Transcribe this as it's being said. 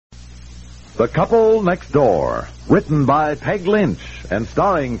The Couple Next Door, written by Peg Lynch and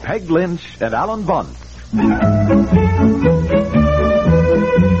starring Peg Lynch and Alan Bunce.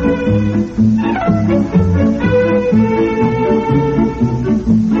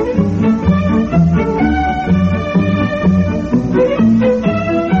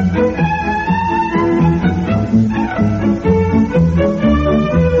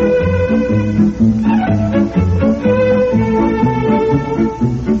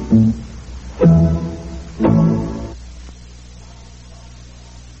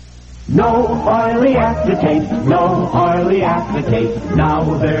 No oily aftertaste, no oily aftertaste.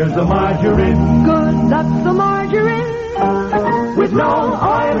 Now there's a margarine. Good luck's a margarine. With no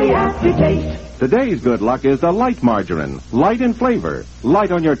oily aftertaste. Today's good luck is the light margarine. Light in flavor,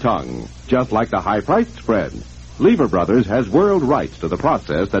 light on your tongue. Just like the high-priced spread. Lever Brothers has world rights to the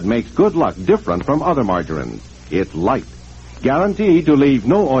process that makes good luck different from other margarines. It's light. Guaranteed to leave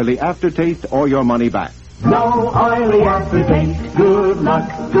no oily aftertaste or your money back. No oily aftertaste. Good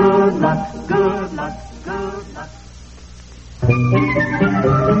luck, good luck, good luck, good luck.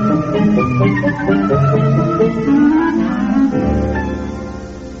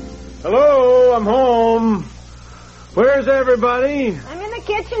 Hello, I'm home. Where's everybody? I'm in the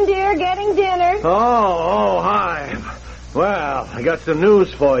kitchen, dear, getting dinner. Oh, hi. Well, I got some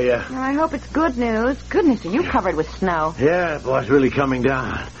news for you. Well, I hope it's good news. Goodness, are you covered with snow? Yeah, the boy's really coming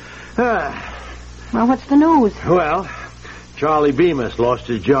down. Well, what's the news? Well, Charlie Bemis lost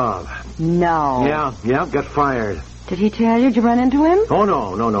his job. No. Yeah, got fired. Did he tell you? Did you run into him? Oh,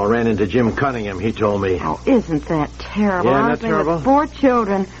 no. Ran into Jim Cunningham, he told me. Oh, isn't that terrible? Yeah, isn't that terrible? With 4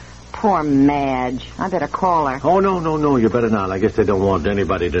 children. Poor Madge. I better call her. Oh, no, you better not. I guess they don't want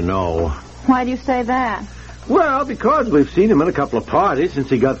anybody to know. Why do you say that? Well, because we've seen him at a couple of parties since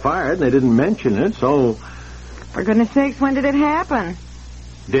he got fired, and they didn't mention it, so... For goodness sakes, when did it happen?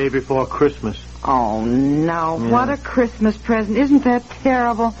 Day before Christmas. Oh, no. Yeah. What a Christmas present. Isn't that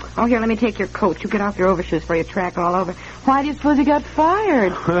terrible? Oh, here, let me take your coat. You get off your overshoes for your track all over. Why do you suppose he got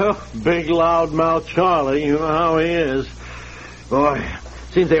fired? Well, big loudmouth Charlie, you know how he is. Boy,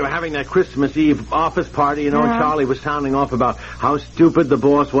 seems they were having that Christmas Eve office party, and Charlie was sounding off about how stupid the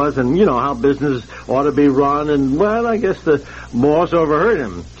boss was and, how business ought to be run, and, well, I guess the boss overheard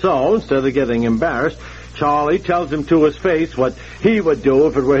him. So, instead of getting embarrassed, Charlie tells him to his face what he would do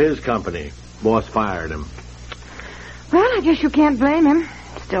if it were his company. Boss fired him. Well, I guess you can't blame him.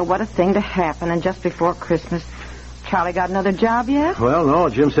 Still, what a thing to happen, and just before Christmas. Charlie got another job yet? Well, no,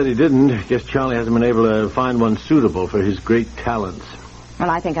 Jim said he didn't. Guess Charlie hasn't been able to find one suitable for his great talents. Well,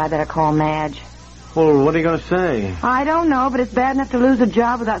 I think I better call Madge. Well, what are you going to say? I don't know, but it's bad enough to lose a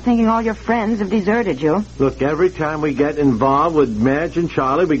job without thinking all your friends have deserted you. Look, every time we get involved with Madge and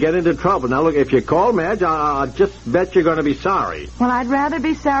Charlie, we get into trouble. Now, look, if you call Madge, I'll just bet you're going to be sorry. Well, I'd rather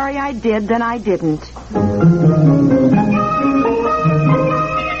be sorry I did than I didn't.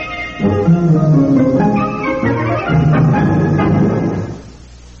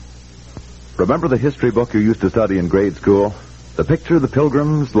 Remember the history book you used to study in grade school? The picture of the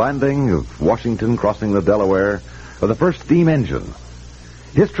Pilgrims landing, of Washington crossing the Delaware, of the first steam engine.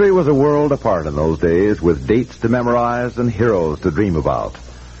 History was a world apart in those days, with dates to memorize and heroes to dream about.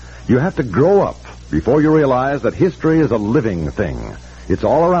 You have to grow up before you realize that history is a living thing. It's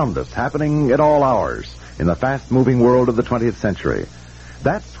all around us, happening at all hours, in the fast-moving world of the 20th century.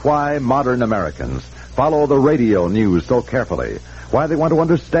 That's why modern Americans follow the radio news so carefully, why they want to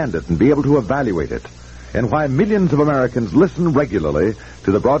understand it and be able to evaluate it, and why millions of Americans listen regularly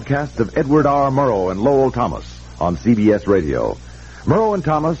to the broadcast of Edward R. Murrow and Lowell Thomas on CBS Radio. Murrow and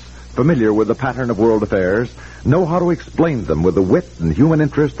Thomas, familiar with the pattern of world affairs, know how to explain them with the wit and human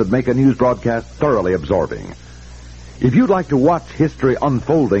interest that make a news broadcast thoroughly absorbing. If you'd like to watch history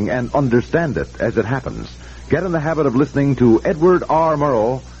unfolding and understand it as it happens, get in the habit of listening to Edward R.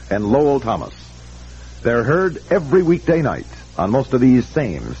 Murrow and Lowell Thomas. They're heard every weekday night on most of these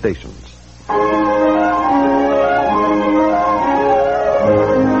same stations.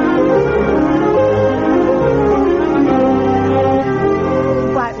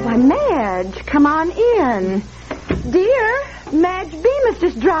 Why, Madge, come on in. Dear, Madge Bemis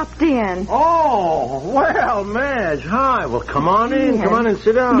just dropped in. Oh, well, Madge, hi. Well, come on in. Yes. Come on and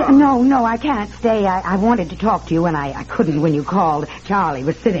sit down. No, I can't stay. I wanted to talk to you, and I couldn't when you called. Charlie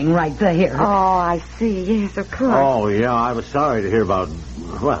was sitting right there. Oh, I see. Yes, of course. Oh, yeah, I was sorry to hear about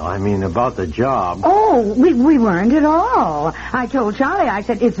the job. Oh, we weren't at all. I told Charlie, I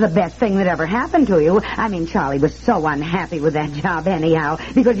said, it's the best thing that ever happened to you. I mean, Charlie was so unhappy with that job anyhow,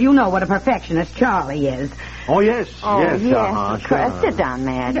 because you know what a perfectionist Charlie is. Oh, yes. Oh, yes. Sure. Sit down,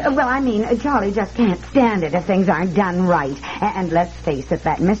 Madge. Well, I mean, Charlie just can't stand it if things aren't done right. And let's face it,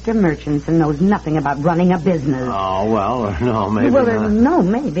 that Mr. Murchison knows nothing about running a business. Oh, well, no, maybe Well, not. no,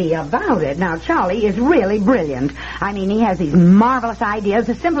 maybe about it. Now, Charlie is really brilliant. I mean, he has these marvelous ideas,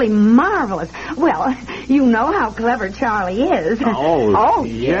 simply marvelous. Well, you know how clever Charlie is. Oh,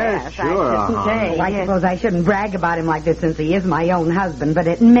 yes, sure. I shouldn't say. I suppose I shouldn't brag about him like this since he is my own husband, but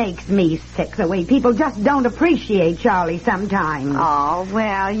it makes me sick the way people just don't appreciate Charlie sometimes. Oh,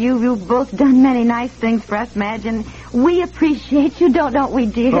 well, you've both done many nice things for us, Madge, and we appreciate you, don't we,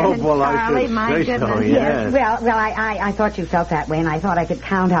 dear? Oh, And well, Charlie, I should my say goodness. so, yes. Well, I thought you felt that way, and I thought I could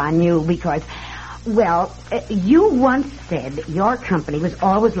count on you because, well, you once said your company was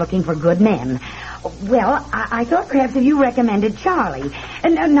always looking for good men. Well, I thought perhaps if you recommended Charlie.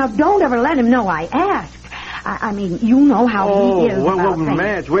 And now, don't ever let him know I asked. I mean, you know how he is about things.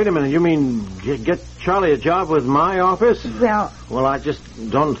 Madge, wait a minute. You mean get Charlie a job with my office? Well, I just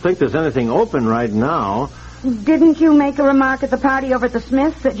don't think there's anything open right now. didn't you make a remark at the party over at the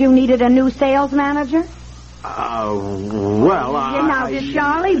Smiths that you needed a new sales manager?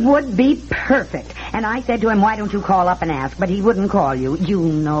 Charlie would be perfect. And I said to him, why don't you call up and ask? But he wouldn't call you. You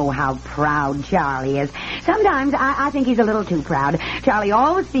know how proud Charlie is. Sometimes I think he's a little too proud. Charlie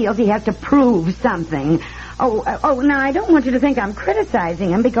always feels he has to prove something. Now, I don't want you to think I'm criticizing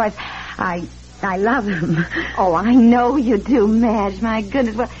him because I love him. Oh, I know you do, Madge. My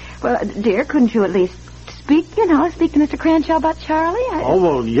goodness. Well, dear, couldn't you at least speak to Mr. Cranshaw about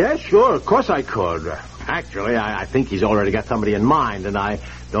Charlie? Yes, sure. Of course I could. Actually, I think he's already got somebody in mind, and I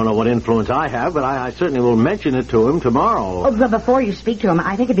don't know what influence I have, but I certainly will mention it to him tomorrow. Oh, but before you speak to him,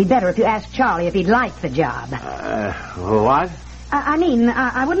 I think it'd be better if you asked Charlie if he'd like the job. What?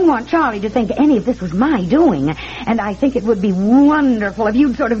 I wouldn't want Charlie to think any of this was my doing. And I think it would be wonderful if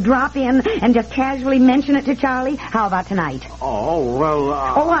you'd sort of drop in and just casually mention it to Charlie. How about tonight? Oh, well,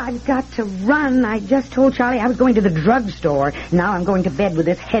 I've got to run. I just told Charlie I was going to the drugstore. Now I'm going to bed with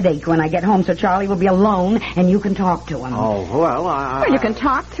this headache when I get home, so Charlie will be alone and you can talk to him. Oh, well, Well, you can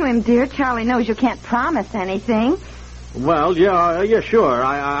talk to him, dear. Charlie knows you can't promise anything. Well, yeah, sure.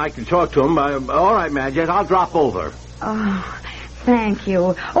 I can talk to him. All right, Madge, I'll drop over. Oh, thank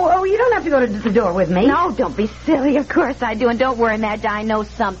you. Oh, you don't have to go to the door with me. No, don't be silly. Of course I do. And don't worry, Madge. I know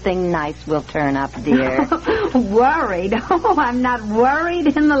something nice will turn up, dear. Worried? Oh, I'm not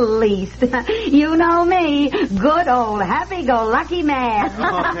worried in the least. You know me. Good old happy-go-lucky man.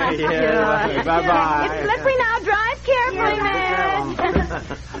 Okay, yeah. Sure. Bye-bye. It's slippery now. Drive carefully,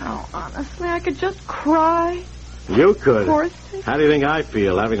 Madge. Oh, honestly, I could just cry. You could. Poor thing. How do you think I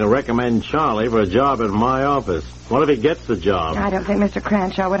feel having to recommend Charlie for a job in my office? What if he gets the job? I don't think Mr.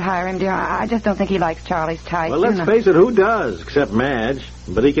 Cranshaw would hire him, dear. I just don't think he likes Charlie's type. Well, let's face it, who does, except Madge?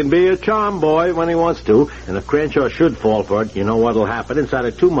 But he can be a charm boy when he wants to. And if Cranshaw should fall for it, you know what'll happen. Inside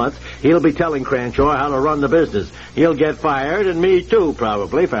of 2 months, he'll be telling Cranshaw how to run the business. He'll get fired, and me too,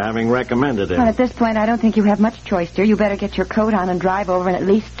 probably, for having recommended him. Well, at this point, I don't think you have much choice, dear. You better get your coat on and drive over and at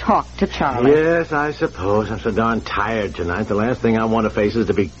least talk to Charlie. Yes, I suppose. I'm so darn tired tonight. The last thing I want to face is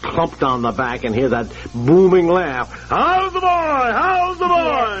to be clumped on the back and hear that booming laugh. How's the boy? How's the boy?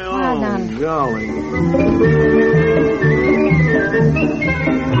 Yes, well done. Golly.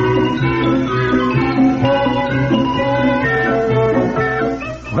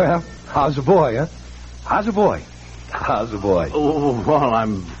 Well, how's the boy, huh? How's the boy? How's the boy? Oh, well,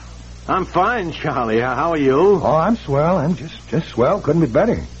 I'm fine, Charlie. How are you? Oh, I'm swell. I'm just swell. Couldn't be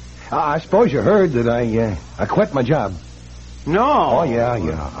better. I suppose you heard that I quit my job. No. Oh,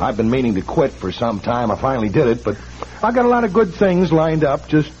 yeah. I've been meaning to quit for some time. I finally did it, but I've got a lot of good things lined up,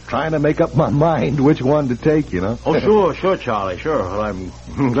 just trying to make up my mind which one to take, you know. Oh, sure, Charlie, sure. Well, I'm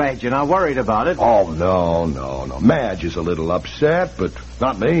glad you're not worried about it. Oh, no. Madge is a little upset, but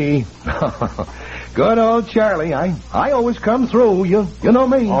not me. Good old Charlie. I always come through. You know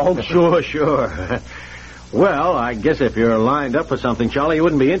me. Oh, sure. Well, I guess if you're lined up for something, Charlie, you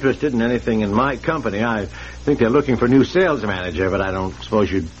wouldn't be interested in anything in my company. I think they're looking for a new sales manager, but I don't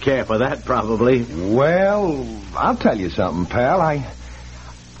suppose you'd care for that, probably. Well, I'll tell you something, pal.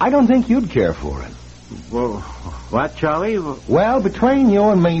 I don't think you'd care for it. Well, what, Charlie? Well, between you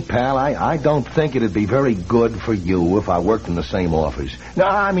and me, pal, I don't think it'd be very good for you if I worked in the same office. No,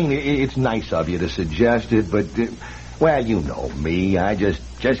 I mean, it's nice of you to suggest it, but... well, you know me. I just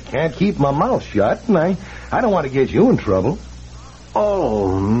can't keep my mouth shut, and I don't want to get you in trouble.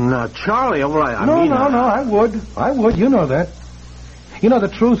 Oh, now, Charlie, all right. No, I would. You know that. You know, the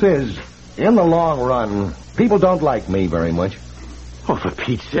truth is, in the long run, people don't like me very much. Oh, for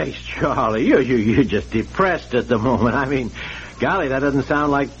Pete's sake, Charlie, you're just depressed at the moment. I mean, Golly, that doesn't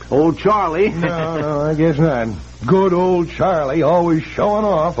sound like old Charlie. No, I guess not. Good old Charlie, always showing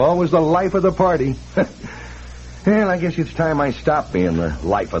off, always the life of the party. Well, I guess it's time I stop being the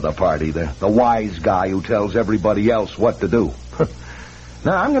life of the party, the wise guy who tells everybody else what to do.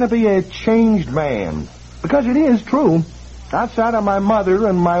 Now, I'm going to be a changed man, because it is true. Outside of my mother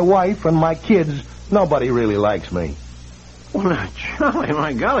and my wife and my kids, nobody really likes me. Well, now, Charlie,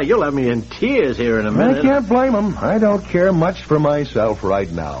 my golly, you'll have me in tears here in a minute. I can't blame him. I don't care much for myself right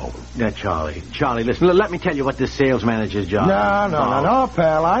now. Now, Charlie, listen, let me tell you what this sales manager's job is. No,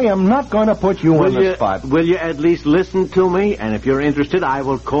 pal. I am not going to put you on the spot. Will you at least listen to me? And if you're interested, I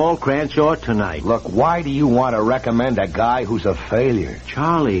will call Cranshaw tonight. Look, why do you want to recommend a guy who's a failure?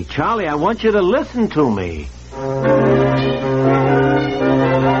 Charlie, I want you to listen to me.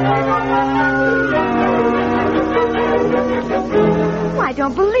 I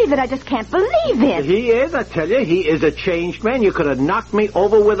don't believe it. I just can't believe it. He is, I tell you. He is a changed man. You could have knocked me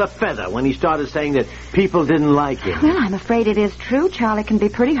over with a feather when he started saying that people didn't like him. Well, I'm afraid it is true. Charlie can be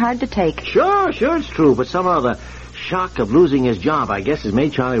pretty hard to take. Sure, it's true. But somehow the shock of losing his job, I guess, has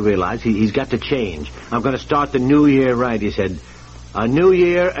made Charlie realize he's got to change. I'm going to start the new year right, he said. A new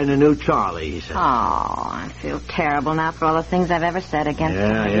year and a new Charlie, he said. Oh, I feel terrible now for all the things I've ever said against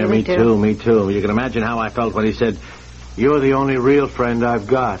him. Yeah, me too. You can imagine how I felt when he said, "You're the only real friend I've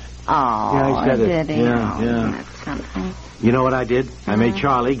got." Oh, yeah, he said it. Did he? Yeah. That's something. You know what I did? I made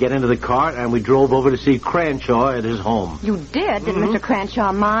Charlie get into the car, and we drove over to see Cranshaw at his home. You did? Did Mr.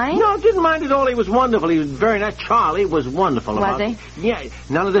 Cranshaw mind? No, didn't mind at all. He was wonderful. He was very nice. Charlie was wonderful. Was he? Yeah.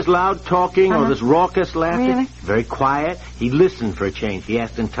 None of this loud talking or this raucous laughter. Really? Very quiet. He listened for a change. He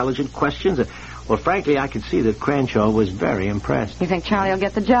asked intelligent questions. Well, frankly, I could see that Cranshaw was very impressed. You think Charlie will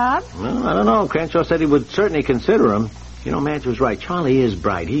get the job? Well, I don't know. Cranshaw said he would certainly consider him. You know, Madge was right. Charlie is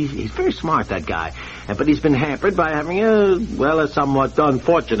bright. He's very smart, that guy. But he's been hampered by having a somewhat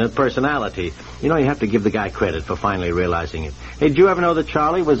unfortunate personality. You know, you have to give the guy credit for finally realizing it. Hey, did you ever know that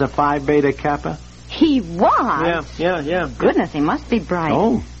Charlie was a Phi Beta Kappa? He was? Yeah. Goodness, he must be bright.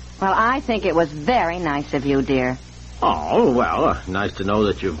 Oh. Well, I think it was very nice of you, dear. Oh, well, nice to know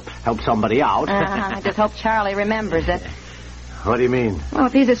that you helped somebody out. I just hope Charlie remembers it. What do you mean? Well,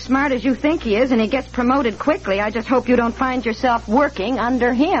 if he's as smart as you think he is and he gets promoted quickly, I just hope you don't find yourself working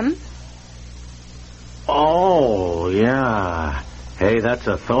under him. Oh, yeah. Hey, that's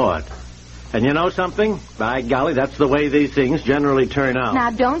a thought. And you know something? By golly, that's the way these things generally turn out.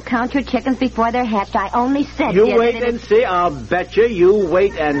 Now, don't count your chickens before they're hatched. I only said... You wait and see. I'll bet you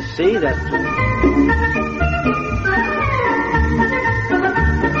wait and see.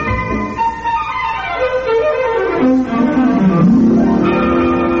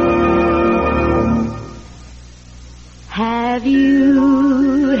 Have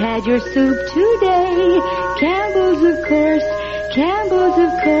you had your soup today? Campbell's, of course. Campbell's,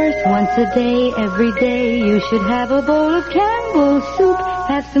 of course. Once a day, every day, you should have a bowl of Campbell's soup.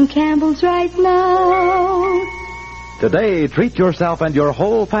 Have some Campbell's right now. Today, treat yourself and your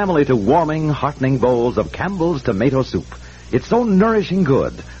whole family to warming, heartening bowls of Campbell's tomato soup. It's so nourishing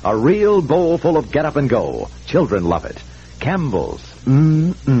good. A real bowl full of get up and go. Children love it. Campbell's.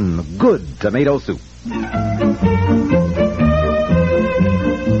 Good tomato soup.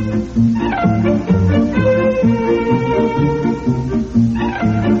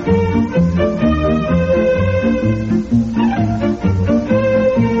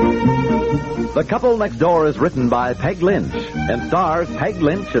 The Couple Next Door is written by Peg Lynch and stars Peg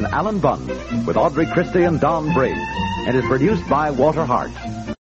Lynch and Alan Bunn with Audrey Christie and Don Briggs and is produced by Walter Hart.